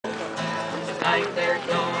like they're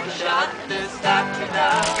gonna shut this factory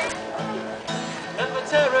down and we'll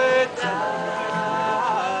tear it down.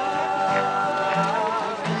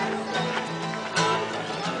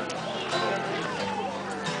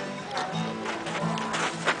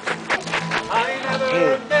 I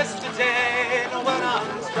never missed a day when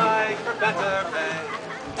on strike for better pay.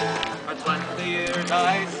 For 20 years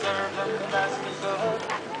I served them the best of good.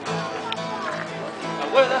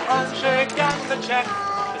 With a handshake and a check,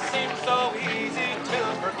 it seems so easy to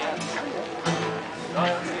forget.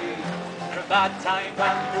 Only for bad time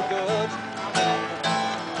and for good.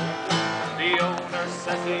 The owner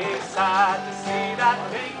says he's sad to see that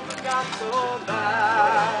things got so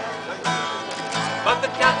bad. But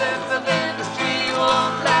the captains of industry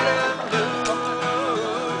won't let him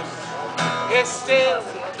loose. He still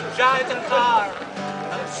drives a car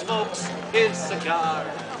and smokes his cigar.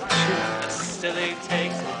 Still he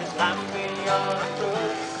takes his family on a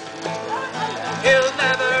cruise. He'll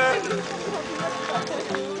never lose.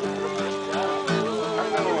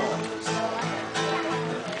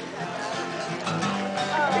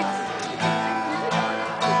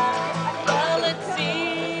 Well, it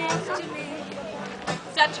seems to me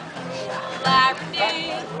such a cool irony.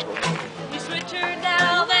 He's richer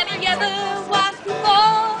now than he ever was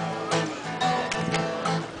before.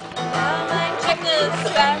 Now I check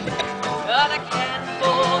this back. But I can't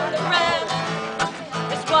afford the rent.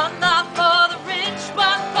 It's one not for the rich,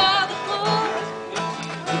 one for the poor.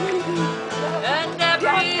 And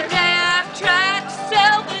every day I've tried to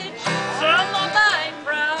salvage some of my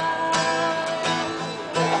pride.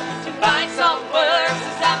 To find some work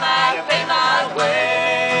since I might pay my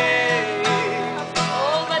way.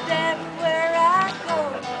 Oh, but everywhere I go,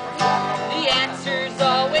 the answer's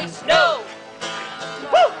always no.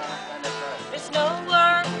 Woo! It's no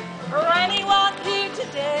work for anyone here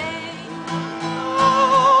today.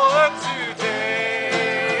 Oh, today.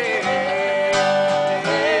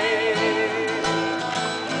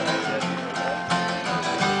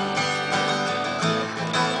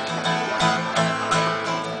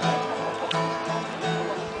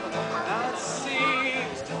 That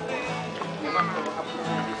seems to be.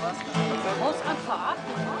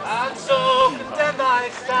 And so condemned I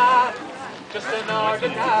stand, just an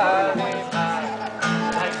ordinary man.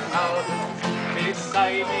 Like thousands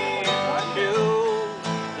beside me in the queue.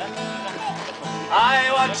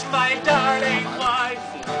 I watch my darling wife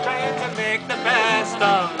trying to make the best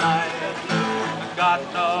of life. And God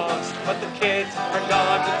knows what the kids are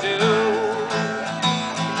going to do.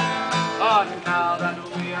 Oh, now that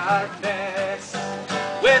we are faced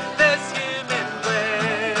with this human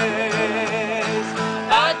race,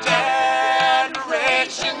 a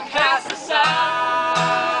generation cast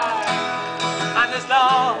aside. And as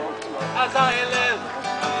long as I live,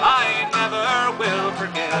 I never will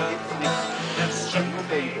forgive. You stripped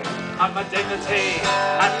me of my dignity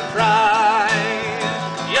and pride.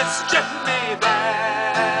 You stripped me